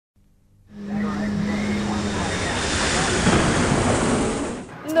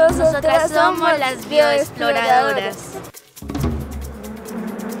Nosotras somos las bioexploradoras.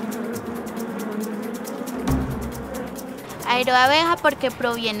 Aeroaveja porque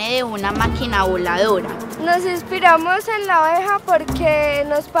proviene de una máquina voladora. Nos inspiramos en la abeja porque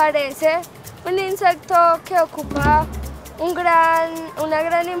nos parece un insecto que ocupa una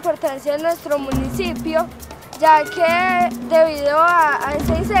gran importancia en nuestro municipio, ya que debido a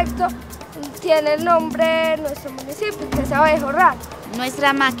ese insecto tiene el nombre de nuestro municipio, que es abejorral.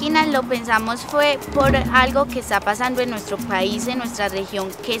 Nuestra máquina lo pensamos fue por algo que está pasando en nuestro país, en nuestra región,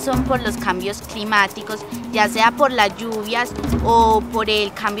 que son por los cambios climáticos, ya sea por las lluvias o por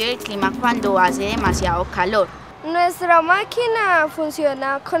el cambio del clima cuando hace demasiado calor. Nuestra máquina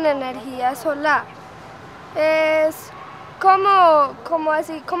funciona con energía solar. Es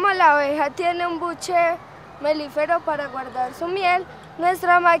así como la abeja tiene un buche melífero para guardar su miel,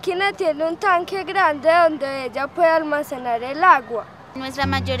 nuestra máquina tiene un tanque grande donde ella puede almacenar el agua. Nuestra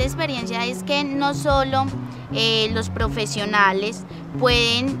mayor experiencia es que no solo los profesionales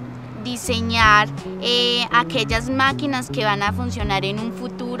pueden diseñar aquellas máquinas que van a funcionar en un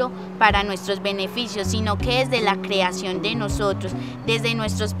futuro para nuestros beneficios, sino que desde la creación de nosotros, desde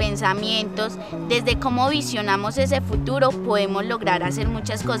nuestros pensamientos, desde cómo visionamos ese futuro, podemos lograr hacer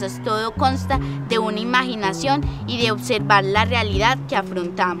muchas cosas. Todo consta de una imaginación y de observar la realidad que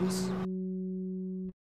afrontamos.